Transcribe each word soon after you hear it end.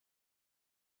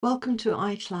Welcome to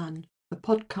i-Llan, a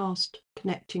podcast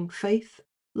connecting faith,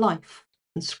 life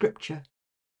and scripture.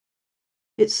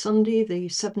 It's Sunday the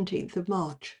 17th of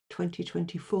March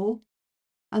 2024,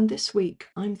 and this week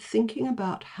I'm thinking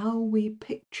about how we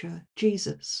picture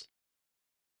Jesus.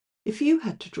 If you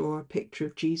had to draw a picture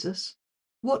of Jesus,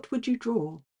 what would you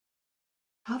draw?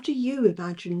 How do you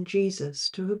imagine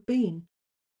Jesus to have been?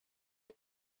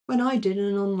 When I did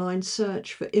an online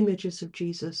search for images of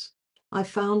Jesus, I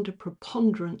found a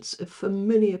preponderance of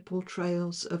familiar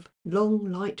portrayals of long,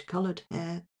 light-coloured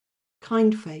hair,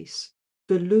 kind face,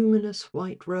 voluminous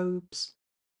white robes,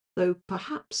 though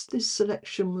perhaps this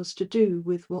selection was to do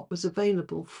with what was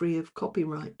available free of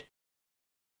copyright.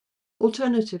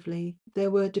 Alternatively,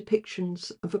 there were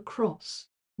depictions of a cross,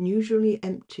 usually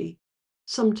empty,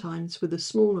 sometimes with a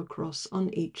smaller cross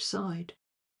on each side.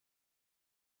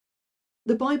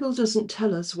 The Bible doesn't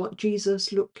tell us what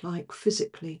Jesus looked like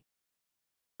physically.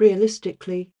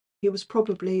 Realistically, he was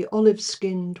probably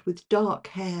olive-skinned with dark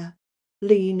hair,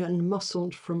 lean and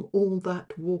muscled from all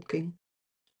that walking.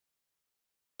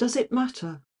 Does it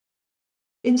matter?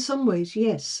 In some ways,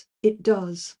 yes, it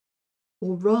does.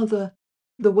 Or rather,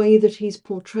 the way that he's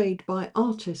portrayed by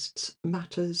artists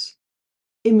matters.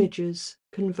 Images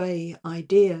convey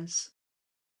ideas.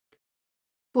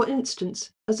 For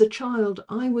instance, as a child,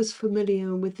 I was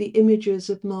familiar with the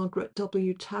images of Margaret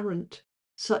W. Tarrant,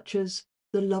 such as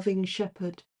the loving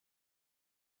shepherd.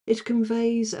 It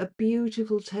conveys a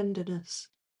beautiful tenderness,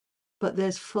 but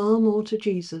there's far more to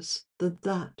Jesus than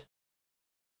that.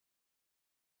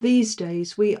 These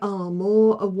days we are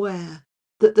more aware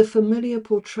that the familiar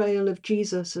portrayal of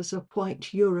Jesus as a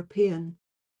white European,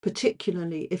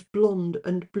 particularly if blonde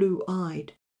and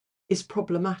blue-eyed, is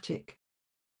problematic.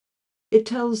 It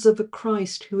tells of a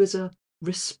Christ who is a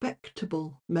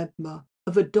respectable member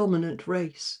of a dominant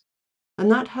race, and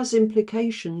that has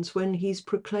implications when he's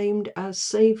proclaimed as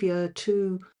saviour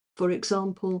to, for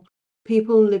example,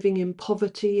 people living in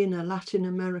poverty in a Latin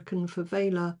American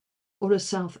favela or a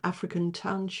South African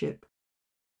township.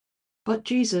 But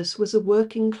Jesus was a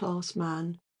working-class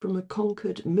man from a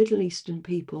conquered Middle Eastern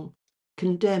people,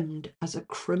 condemned as a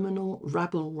criminal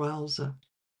rabble-rouser.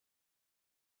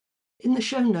 In the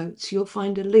show notes, you'll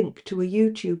find a link to a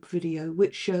YouTube video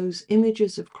which shows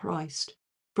images of Christ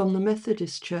from the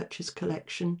Methodist Church's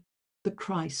collection, The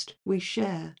Christ We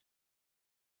Share.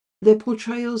 They're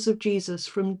portrayals of Jesus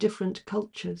from different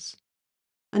cultures,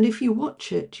 and if you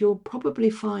watch it, you'll probably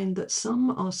find that some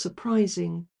are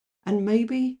surprising and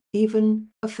maybe even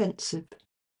offensive.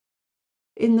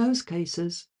 In those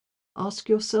cases, ask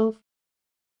yourself,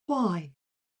 why?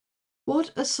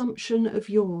 What assumption of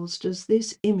yours does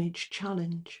this image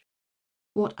challenge?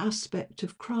 What aspect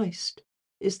of Christ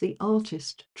is the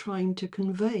artist trying to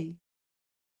convey?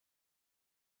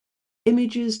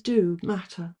 Images do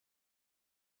matter,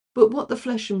 but what the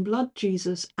flesh and blood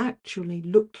Jesus actually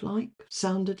looked like,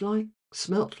 sounded like,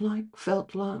 smelt like,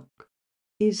 felt like,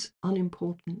 is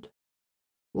unimportant.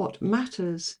 What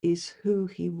matters is who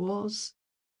he was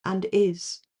and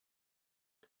is.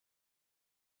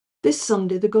 This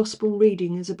Sunday, the Gospel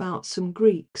reading is about some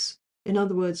Greeks, in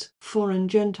other words, foreign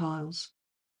Gentiles,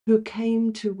 who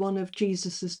came to one of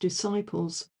Jesus'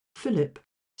 disciples, Philip,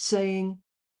 saying,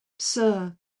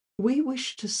 "Sir, we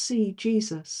wish to see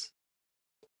Jesus."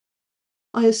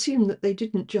 I assume that they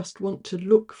didn't just want to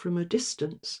look from a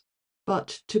distance,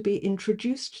 but to be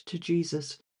introduced to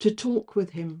Jesus, to talk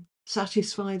with him,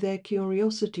 satisfy their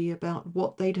curiosity about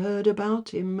what they'd heard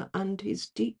about him and his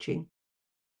teaching.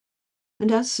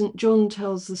 And as St. John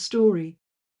tells the story,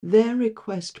 their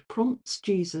request prompts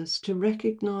Jesus to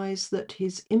recognize that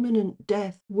his imminent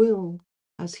death will,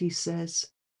 as he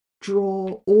says,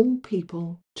 draw all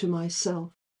people to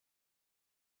myself.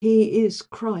 He is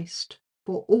Christ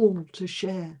for all to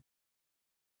share.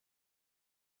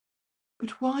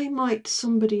 But why might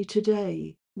somebody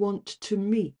today want to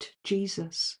meet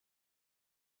Jesus?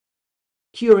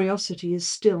 Curiosity is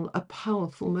still a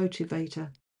powerful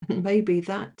motivator, and maybe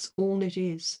that's all it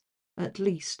is, at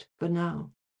least for now.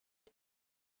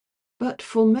 But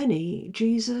for many,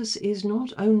 Jesus is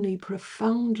not only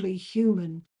profoundly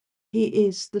human, he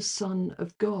is the Son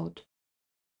of God.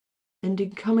 And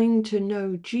in coming to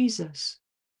know Jesus,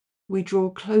 we draw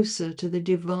closer to the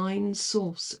divine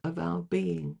source of our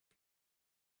being.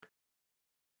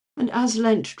 And as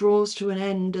Lent draws to an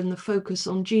end and the focus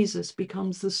on Jesus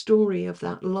becomes the story of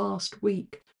that last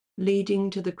week leading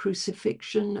to the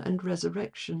crucifixion and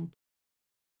resurrection,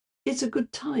 it's a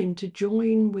good time to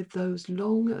join with those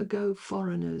long ago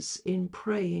foreigners in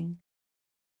praying,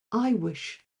 "I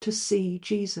wish to see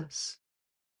Jesus.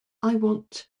 I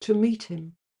want to meet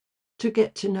him, to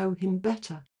get to know him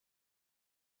better."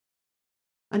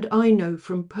 And I know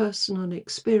from personal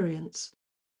experience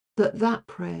that that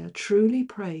prayer truly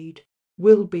prayed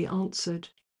will be answered.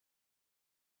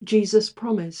 Jesus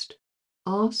promised,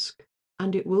 "Ask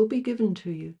and it will be given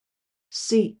to you.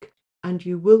 Seek and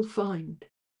you will find.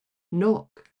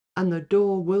 Knock and the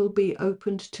door will be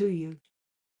opened to you."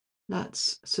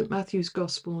 That's St. Matthew's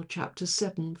Gospel, chapter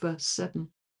 7, verse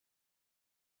 7.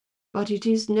 But it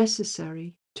is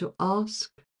necessary to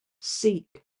ask,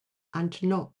 seek, and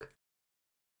knock.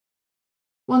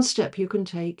 One step you can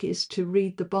take is to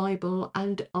read the Bible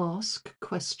and ask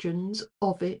questions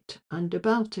of it and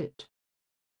about it.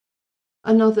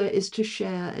 Another is to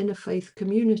share in a faith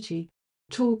community,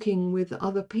 talking with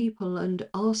other people and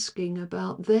asking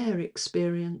about their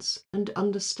experience and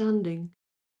understanding.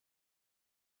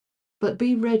 But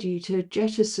be ready to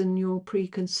jettison your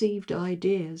preconceived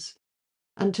ideas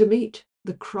and to meet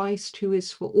the Christ who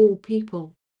is for all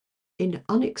people in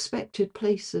unexpected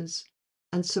places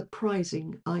and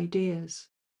surprising ideas.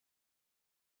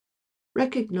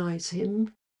 Recognize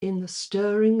him in the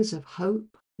stirrings of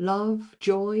hope, love,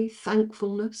 joy,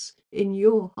 thankfulness in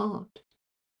your heart,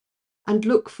 and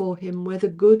look for him where the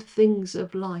good things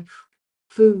of life,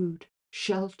 food,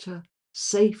 shelter,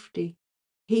 safety,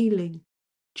 healing,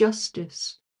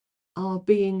 justice, are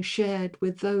being shared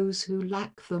with those who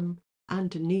lack them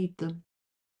and need them.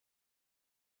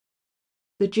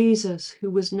 The Jesus who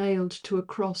was nailed to a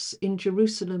cross in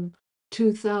Jerusalem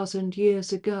 2,000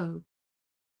 years ago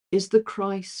is the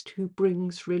Christ who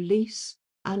brings release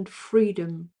and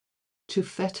freedom to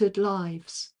fettered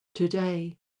lives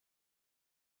today.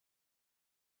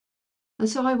 And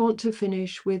so I want to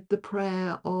finish with the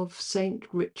prayer of St.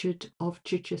 Richard of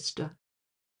Chichester.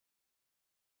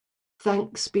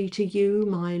 Thanks be to you,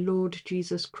 my Lord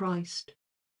Jesus Christ,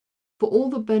 for all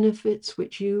the benefits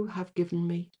which you have given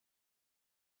me,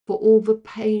 for all the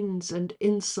pains and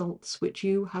insults which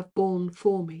you have borne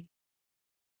for me.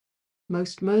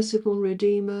 Most merciful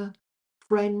Redeemer,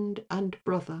 friend and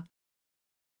brother,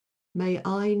 may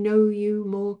I know you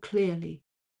more clearly,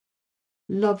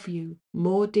 love you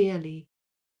more dearly,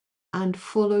 and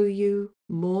follow you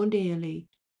more nearly,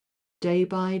 day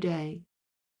by day.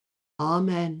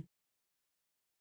 Amen.